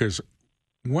interesting because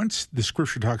once the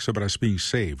scripture talks about us being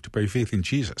saved by faith in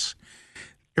Jesus,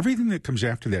 everything that comes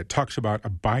after that talks about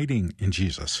abiding in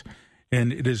Jesus.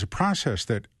 And it is a process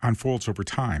that unfolds over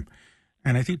time.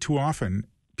 And I think too often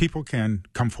people can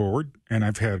come forward, and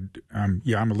I've had, I'm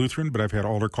a Lutheran, but I've had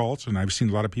altar calls, and I've seen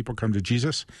a lot of people come to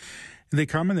Jesus. And they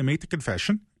come and they make the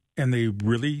confession, and they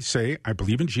really say, I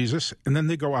believe in Jesus, and then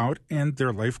they go out and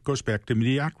their life goes back to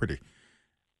mediocrity.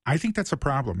 I think that's a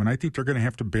problem, and I think they're going to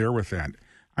have to bear with that.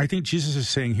 I think Jesus is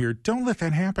saying here, don't let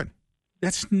that happen.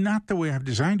 That's not the way I've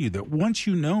designed you, that once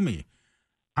you know me,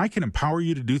 I can empower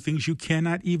you to do things you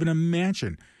cannot even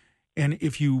imagine. And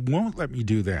if you won't let me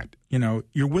do that,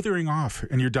 you're withering off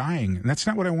and you're dying, and that's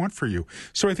not what I want for you.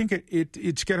 So I think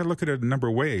it's got to look at it a number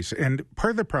of ways. And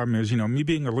part of the problem is, me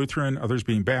being a Lutheran, others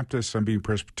being Baptist, I'm being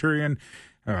Presbyterian,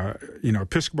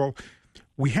 Episcopal.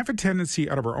 We have a tendency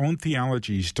out of our own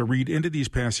theologies to read into these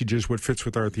passages what fits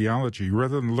with our theology,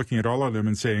 rather than looking at all of them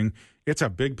and saying, it's a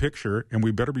big picture, and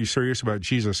we better be serious about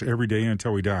Jesus every day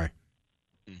until we die.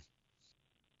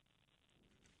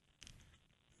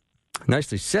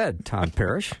 Nicely said, Todd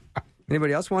Parrish.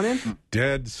 Anybody else want in?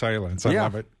 Dead silence. I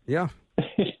love it. Yeah.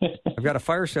 I've got a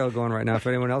fire sale going right now if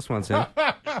anyone else wants in.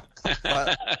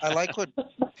 I like what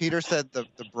Peter said. The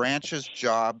branch's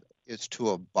job is to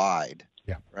abide.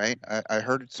 Yeah. Right? I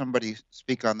heard somebody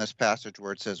speak on this passage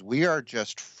where it says, we are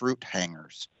just fruit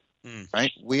hangers.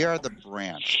 Right? We are the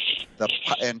branch.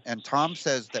 And Tom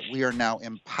says that we are now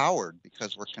empowered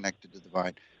because we're connected to the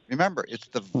vine. Remember, it's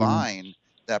the vine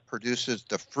that produces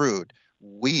the fruit.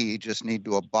 We just need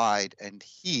to abide, and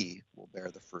he will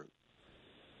bear the fruit.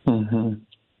 Mm-hmm.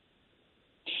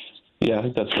 Yeah, I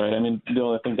think that's right. I mean, the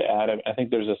only thing to add, I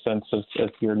think there's a sense of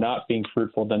if you're not being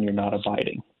fruitful, then you're not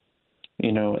abiding.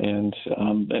 And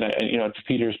to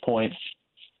Peter's point,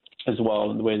 as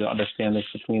well in the way to understand this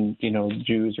between,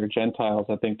 Jews or Gentiles.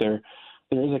 I think there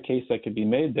is a case that could be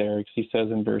made there, because he says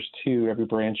in verse 2, every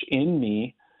branch in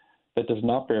me that does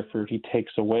not bear fruit, he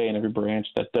takes away, and every branch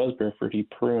that does bear fruit, he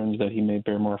prunes, that he may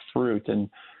bear more fruit. And,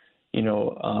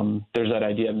 there's that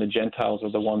idea of the Gentiles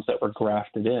are the ones that were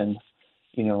grafted in,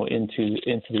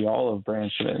 into the olive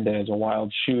branch that is a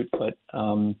wild shoot, but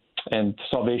and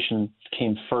salvation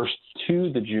came first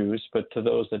to the Jews, but to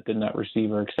those that did not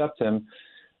receive or accept him,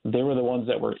 they were the ones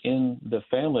that were in the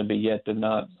family, but yet did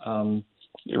not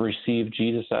receive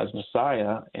Jesus as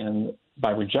Messiah, and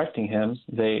by rejecting him,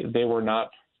 they were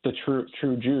not the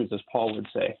true Jews, as Paul would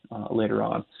say later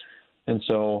on. And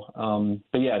so,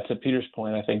 but yeah, to Peter's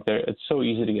point, I think that it's so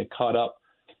easy to get caught up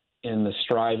in the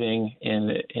striving and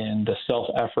the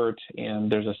self-effort,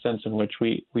 and there's a sense in which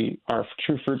our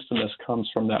true fruitfulness comes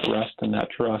from that rest and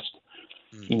that trust,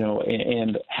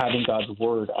 and having God's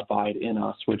word abide in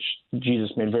us, which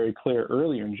Jesus made very clear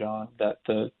earlier in John, that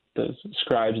the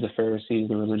scribes, the Pharisees,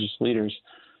 the religious leaders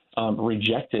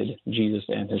rejected Jesus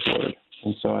and his word.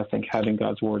 And so I think having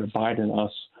God's word abide in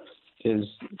us is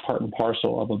part and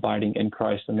parcel of abiding in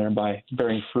Christ, and thereby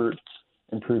bearing fruit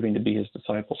and proving to be his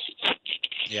disciples.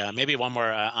 Yeah, maybe one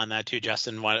more on that too,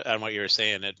 Justin, on what you were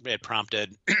saying. It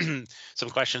prompted some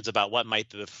questions about what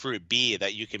might the fruit be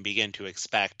that you can begin to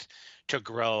expect to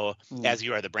grow as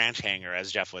you are the branch hanger,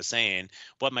 as Jeff was saying.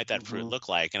 What might that fruit look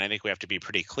like? And I think we have to be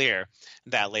pretty clear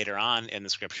that later on in the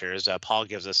scriptures, Paul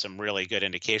gives us some really good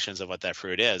indications of what that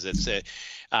fruit is.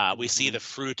 We see the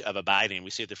fruit of abiding. We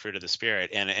see the fruit of the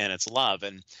Spirit, and it's love.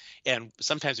 And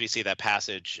sometimes we see that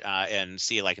passage and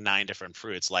see like 9 different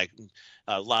fruits, like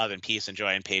love and peace and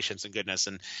joy and patience and goodness.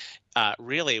 And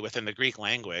really, within the Greek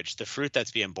language, the fruit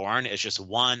that's being born is just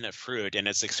one fruit, and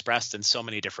it's expressed in so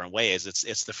many different ways.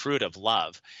 It's the fruit of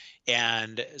love.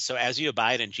 And so as you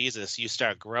abide in Jesus, you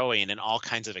start growing in all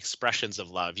kinds of expressions of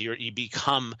love. You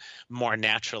become more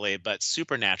naturally, but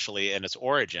supernaturally in its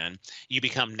origin. You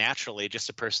become naturally just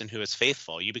a person who is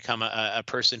faithful. You become a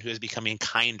person who is becoming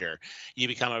kinder. You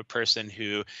become a person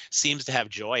who seems to have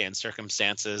joy in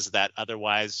circumstances that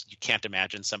otherwise you can't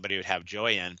imagine somebody would have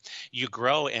joy in. You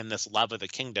grow in this love of the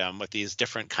kingdom with these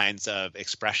different kinds of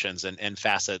expressions and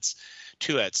facets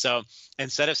to it. So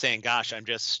instead of saying, gosh, I'm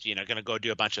just, going to go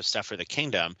do a bunch of stuff for the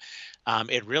kingdom,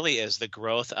 it really is the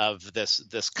growth of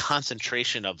this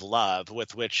concentration of love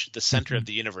with which the center of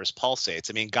the universe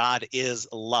pulsates. I mean, God is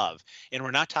love. And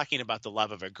we're not talking about the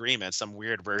love of agreement, some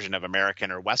weird version of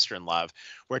American or Western love.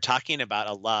 We're talking about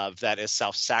a love that is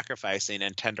self-sacrificing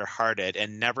and tender-hearted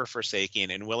and never forsaking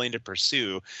and willing to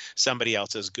pursue somebody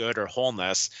else's good or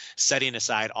wholeness, setting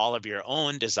aside all of your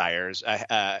own desires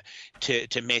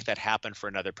to make that happen for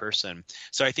another person.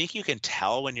 So I think you can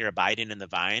tell when you're abiding in the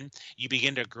vine, you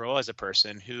begin to grow as a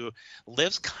person who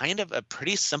lives kind of a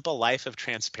pretty simple life of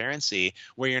transparency,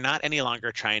 where you're not any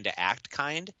longer trying to act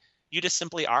kind. You just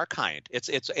simply are kind.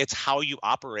 It's how you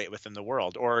operate within the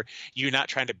world. Or you're not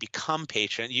trying to become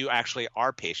patient. You actually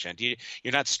are patient. You're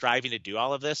not striving to do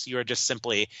all of this. You are just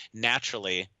simply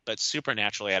naturally, but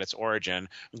supernaturally at its origin,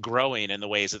 growing in the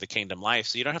ways of the kingdom life.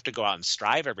 So you don't have to go out and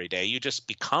strive every day. You just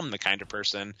become the kind of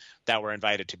person that we're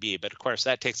invited to be. But of course,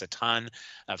 that takes a ton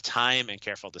of time and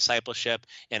careful discipleship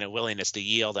and a willingness to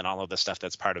yield and all of the stuff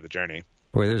that's part of the journey.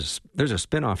 Boy, there's a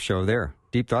spin-off show there.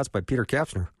 Deep Thoughts by Peter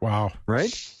Kapsner. Wow.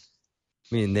 Right?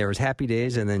 I mean, there was Happy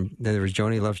Days, and then there was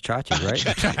Joni Loves Chachi, right?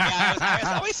 Yeah, I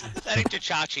was always sympathetic to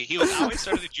Chachi. He was always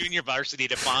sort of the junior varsity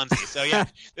to Fonzie. So, yeah,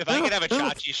 if I could have a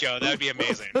Chachi show, that would be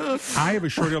amazing. I have a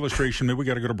short illustration. Maybe we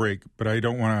got to go to break, but I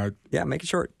don't want to. Yeah, make it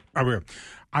short. I will.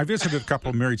 I visited a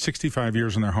couple married 65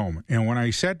 years in their home, and when I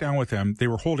sat down with them, they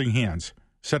were holding hands,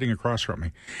 sitting across from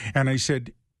me. And I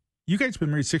said, you guys have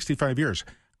been married 65 years.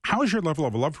 How is your level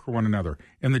of love for one another?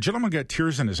 And the gentleman got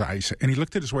tears in his eyes, and he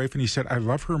looked at his wife and he said, I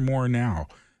love her more now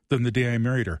than the day I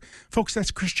married her. Folks, that's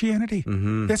Christianity.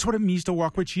 Mm-hmm. That's what it means to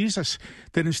walk with Jesus.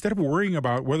 That instead of worrying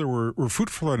about whether we're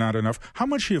fruitful or not enough, how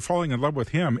much are you falling in love with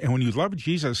him? And when you love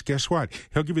Jesus, guess what?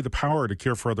 He'll give you the power to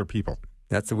care for other people.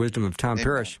 That's the wisdom of Tom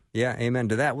Parrish. Yeah, amen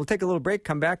to that. We'll take a little break,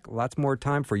 come back. Lots more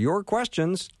time for your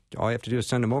questions. All you have to do is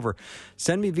send them over.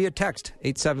 Send me via text,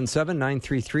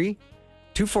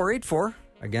 877-933-2484.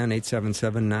 Again,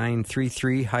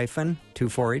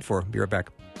 877-933-2484. Be right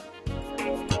back.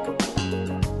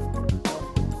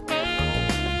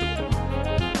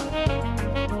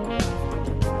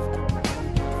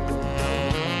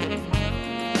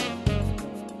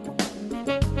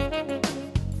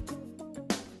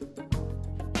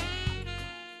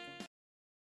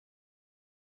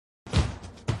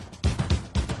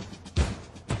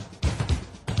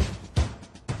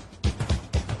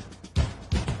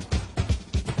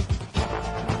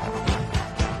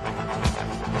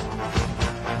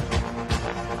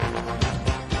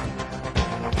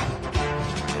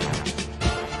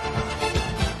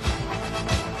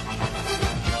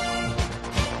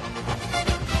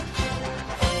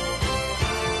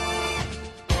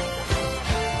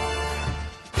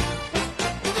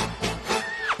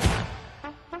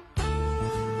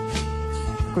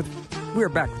 We're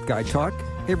back with Guy Talk.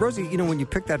 Hey, Rosie, when you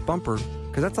pick that bumper,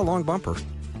 because that's a long bumper.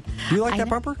 Do you like that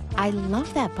bumper? I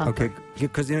love that bumper. Okay,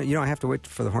 because you don't have to wait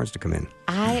for the horns to come in.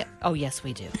 Oh, yes,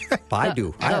 we do. I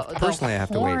do. I have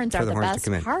to wait for the horns to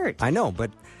come in. Part. I know,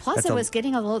 but plus it was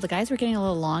getting the guys were getting a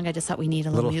little long. I just thought we need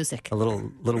a little music. A little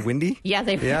windy? Yeah,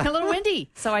 they were a little windy.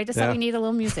 So I just thought we need a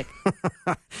little music.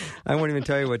 I won't even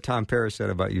tell you what Tom Paris said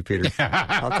about you, Peter.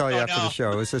 I'll tell you after the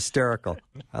show. It was hysterical.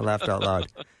 I laughed out loud.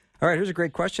 All right, here's a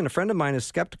great question. A friend of mine is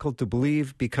skeptical to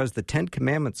believe because the 10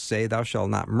 Commandments say thou shalt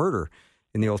not murder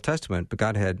in the Old Testament, but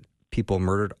God had people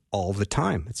murdered all the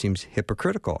time. It seems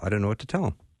hypocritical. I don't know what to tell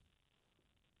him.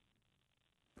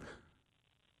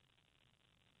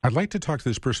 I'd like to talk to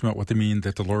this person about what they mean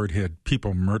that the Lord had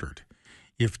people murdered.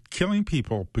 If killing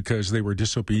people because they were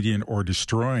disobedient or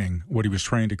destroying what he was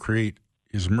trying to create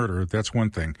is murder, that's one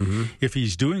thing. Mm-hmm. If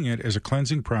he's doing it as a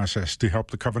cleansing process to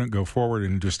help the covenant go forward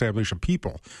and to establish a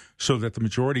people so that the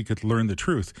majority could learn the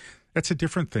truth, that's a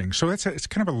different thing. So it's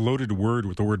kind of a loaded word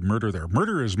with the word murder there.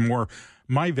 Murder is more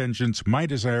my vengeance, my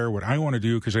desire, what I want to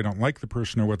do because I don't like the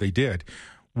person or what they did,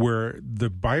 where the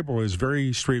Bible is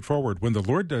very straightforward. When the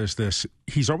Lord does this,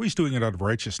 he's always doing it out of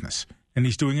righteousness, and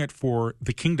he's doing it for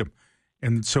the kingdom.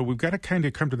 And so we've got to kind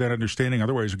of come to that understanding.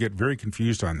 Otherwise, we get very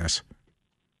confused on this.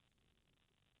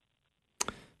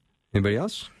 Anybody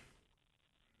else?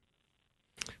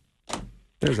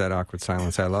 There's that awkward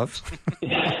silence I love.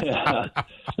 Yeah.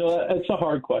 No, it's a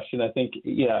hard question. I think,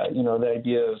 the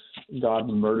idea of God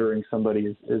murdering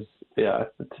somebody is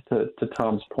to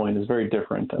Tom's point, is very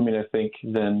different. I mean, I think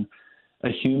than a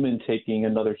human taking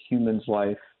another human's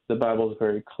life. The Bible is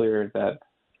very clear that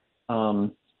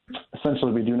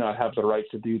essentially we do not have the right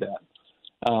to do that.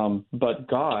 But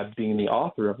God, being the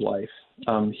author of life,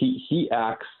 he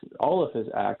acts, all of his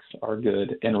acts are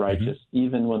good and righteous,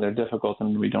 even when they're difficult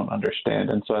and we don't understand.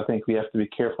 And so I think we have to be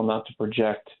careful not to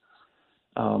project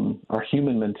our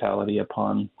human mentality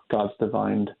upon God's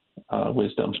divine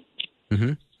wisdom.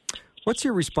 Mm-hmm. What's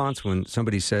your response when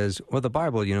somebody says, well, the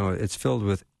Bible, it's filled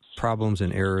with problems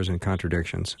and errors and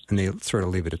contradictions, and they sort of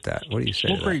leave it at that? What do you say?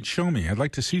 Well, great. Show me. I'd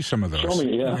like to see some of those. Show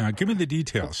me, yeah. Give me the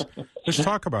details. Let's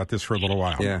talk about this for a little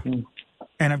while. Yeah.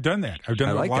 And I've done that. I've done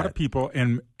it with a lot of people,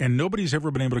 and nobody's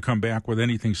ever been able to come back with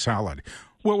anything solid.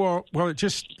 Well, it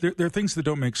just, there are things that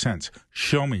don't make sense.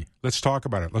 Show me. Let's talk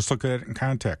about it. Let's look at it in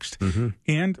context. Mm-hmm.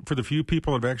 And for the few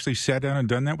people that have actually sat down and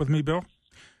done that with me, Bill,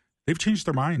 they've changed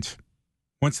their minds.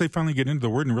 Once they finally get into the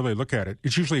Word and really look at it,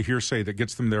 it's usually a hearsay that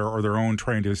gets them there or their own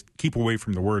trying to keep away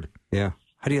from the Word. Yeah.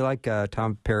 How do you like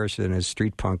Tom Paris and his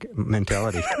street punk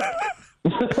mentality?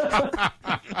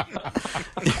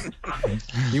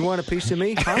 You want a piece of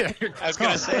me? Huh? I was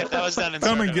going to say, if that was done in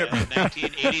sort of a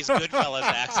 1980s Goodfellas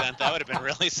accent, that would have been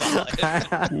really solid.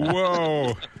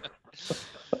 Whoa.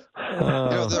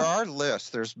 There are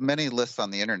lists. There's many lists on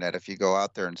the internet if you go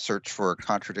out there and search for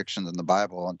contradictions in the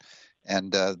Bible.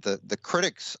 And the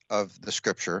critics of the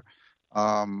Scripture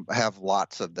have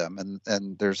lots of them,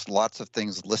 and there's lots of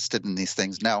things listed in these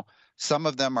things. Now, some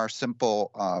of them are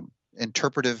simple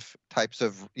interpretive types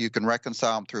of. You can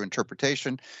reconcile them through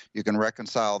interpretation. You can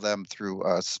reconcile them through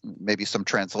maybe some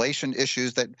translation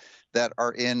issues that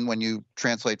are in when you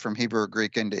translate from Hebrew or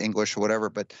Greek into English or whatever.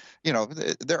 But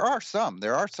there are some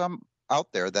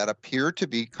out there that appear to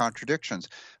be contradictions.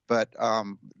 But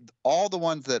all the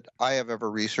ones that I have ever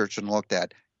researched and looked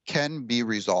at can be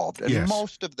resolved, and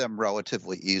most of them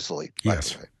relatively easily.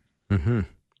 Yes. Mm-hmm.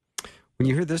 When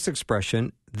you hear this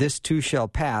expression, "this too shall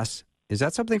pass," is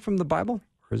that something from the Bible,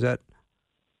 or is that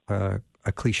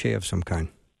a cliche of some kind?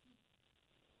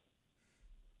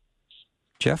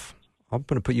 Jeff, I'm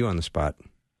going to put you on the spot.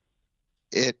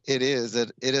 It is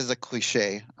a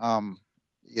cliche.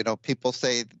 People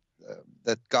say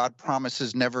that God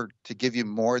promises never to give you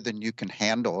more than you can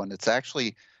handle. And it's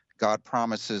actually God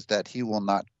promises that he will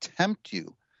not tempt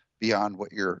you beyond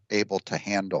what you're able to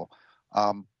handle.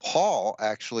 Paul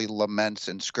actually laments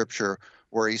in Scripture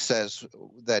where he says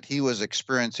that he was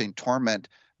experiencing torment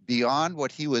beyond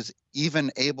what he was even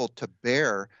able to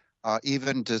bear,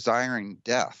 even desiring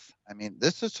death. I mean,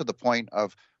 this is to the point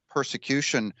of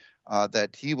persecution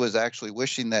that he was actually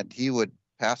wishing that he would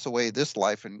pass away this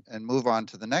life and move on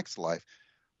to the next life.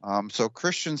 So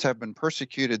Christians have been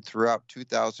persecuted throughout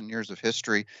 2,000 years of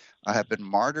history, have been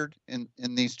martyred in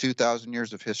these 2,000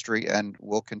 years of history, and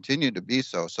will continue to be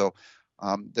so. So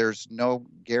there's no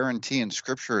guarantee in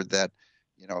Scripture that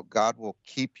God will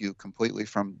keep you completely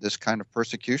from this kind of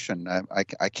persecution.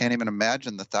 I can't even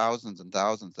imagine the thousands and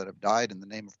thousands that have died in the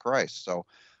name of Christ. So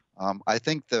I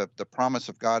think the promise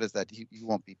of God is that you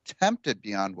won't be tempted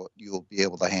beyond what you will be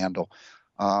able to handle.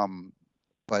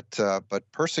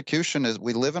 But persecution is,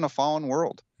 we live in a fallen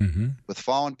world with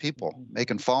fallen people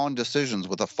making fallen decisions,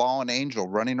 with a fallen angel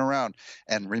running around.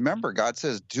 And remember, God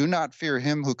says, do not fear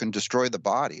him who can destroy the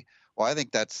body. Well, I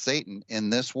think that's Satan in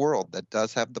this world that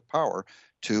does have the power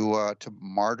to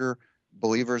martyr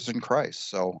believers in Christ.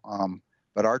 So,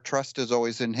 but our trust is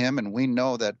always in him, and we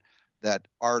know that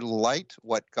our light,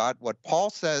 what Paul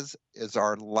says is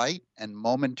our light and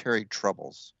momentary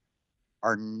troubles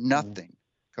are nothing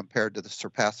compared to the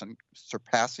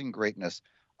surpassing greatness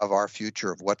of our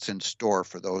future, of what's in store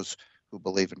for those who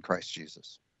believe in Christ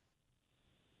Jesus.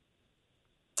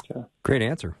 Great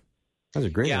answer. That's a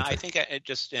great answer. I think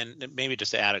and maybe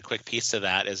just to add a quick piece to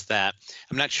that is that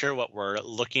I'm not sure what we're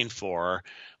looking for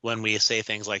when we say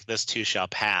things like "this too shall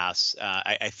pass."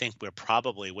 I think we're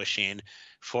probably wishing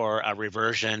for a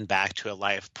reversion back to a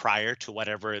life prior to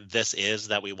whatever this is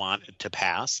that we want to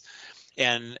pass.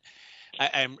 And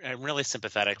I'm really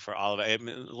sympathetic for all of it. I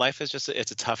mean, life is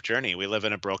it's a tough journey. We live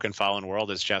in a broken, fallen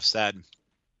world, as Jeff said.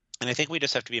 And I think we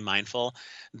just have to be mindful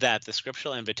that the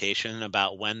scriptural invitation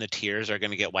about when the tears are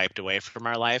going to get wiped away from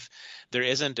our life, there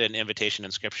isn't an invitation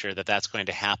in Scripture that that's going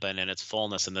to happen in its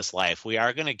fullness in this life. We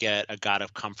are going to get a God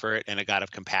of comfort and a God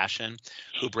of compassion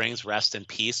who brings rest and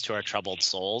peace to our troubled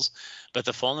souls. But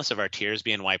the fullness of our tears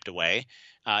being wiped away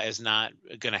is not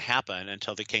going to happen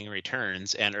until the King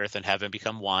returns and earth and heaven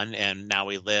become one. And now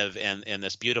we live in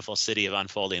this beautiful city of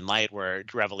unfolding light where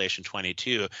Revelation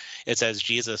 22, it says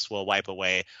Jesus will wipe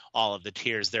away all of the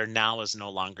tears. There now is no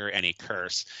longer any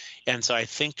curse. And so I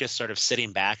think just sort of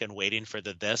sitting back and waiting for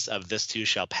this too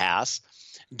shall pass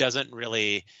doesn't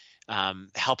really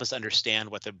help us understand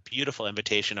what the beautiful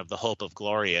invitation of the hope of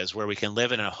glory is, where we can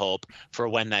live in a hope for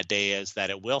when that day is, that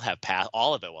it will have passed,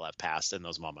 all of it will have passed in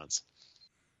those moments.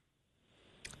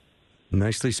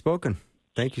 Nicely spoken.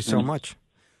 Thank you so much.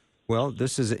 Well,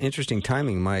 this is interesting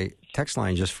timing. My text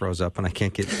line just froze up, and I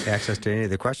can't get access to any of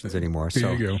the questions anymore. So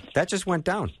there you go. That just went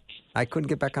down. I couldn't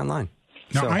get back online.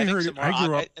 Now, So, I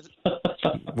grew up.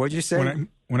 what'd you say?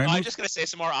 When I I'm moved, just going to say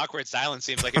some more awkward silence.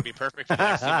 Seems like it'd be perfect for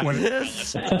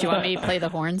this. Do you want me to play the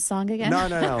horns song again?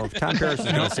 No. Tom Paris is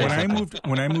going to say something.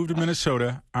 when I moved to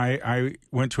Minnesota, I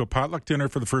went to a potluck dinner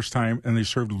for the first time, and they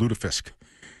served lutefisk.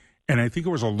 And I think it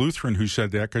was a Lutheran who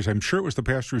said that, because I'm sure it was the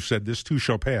pastor who said, "This too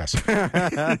shall pass."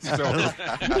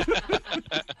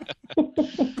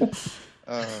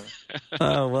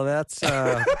 Well, that's...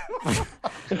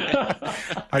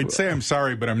 I'd say I'm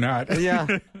sorry, but I'm not. Yeah,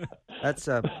 that's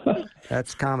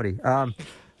comedy.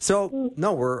 So,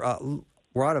 no, we're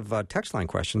out of text line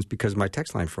questions because my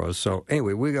text line froze. So,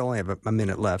 anyway, we only have a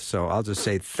minute left, so I'll just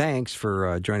say thanks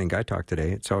for joining Guy Talk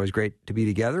today. It's always great to be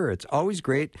together. It's always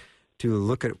great to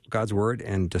look at God's Word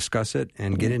and discuss it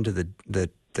and get into the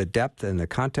depth and the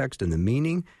context and the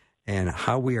meaning and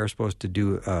how we are supposed to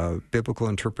do biblical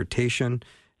interpretation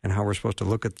and how we're supposed to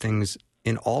look at things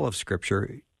in all of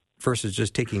Scripture versus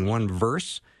just taking one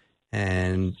verse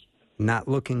and not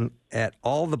looking at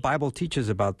all the Bible teaches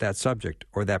about that subject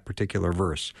or that particular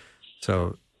verse.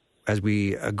 So as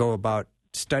we go about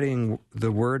studying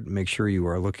the Word, make sure you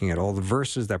are looking at all the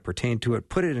verses that pertain to it,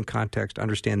 put it in context,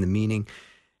 understand the meaning,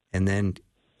 and then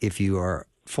if you are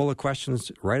full of questions,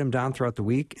 write them down throughout the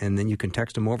week, and then you can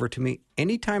text them over to me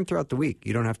anytime throughout the week.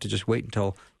 You don't have to just wait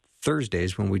until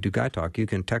Thursdays when we do Guy Talk. You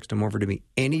can text them over to me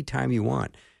anytime you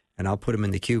want, and I'll put them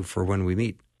in the queue for when we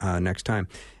meet next time.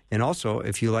 And also,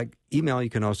 if you like email, you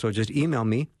can also just email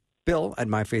me,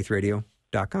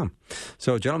 bill@myfaithradio.com.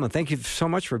 So, gentlemen, thank you so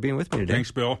much for being with me today.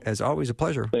 Thanks, Bill. As always, a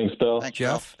pleasure. Thanks, Bill. Thanks,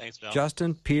 Jeff, Thanks, Bill.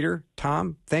 Justin, Peter,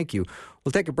 Tom, thank you.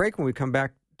 We'll take a break. When we come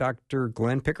back, Dr.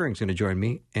 Glenn Pickering's going to join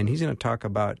me, and he's going to talk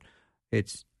about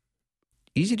it's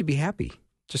easy to be happy,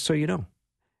 just so you know.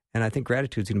 And I think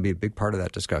gratitude is going to be a big part of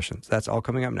that discussion. So that's all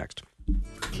coming up next.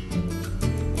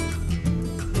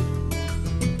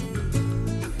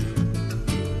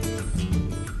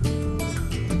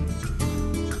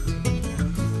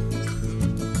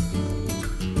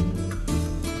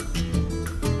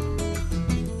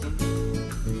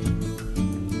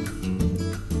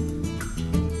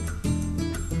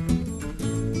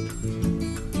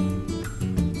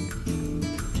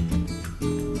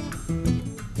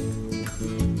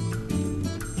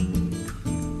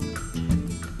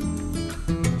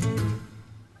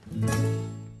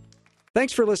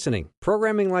 Thanks for listening.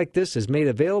 Programming like this is made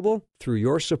available through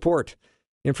your support.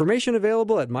 Information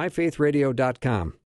available at myfaithradio.com.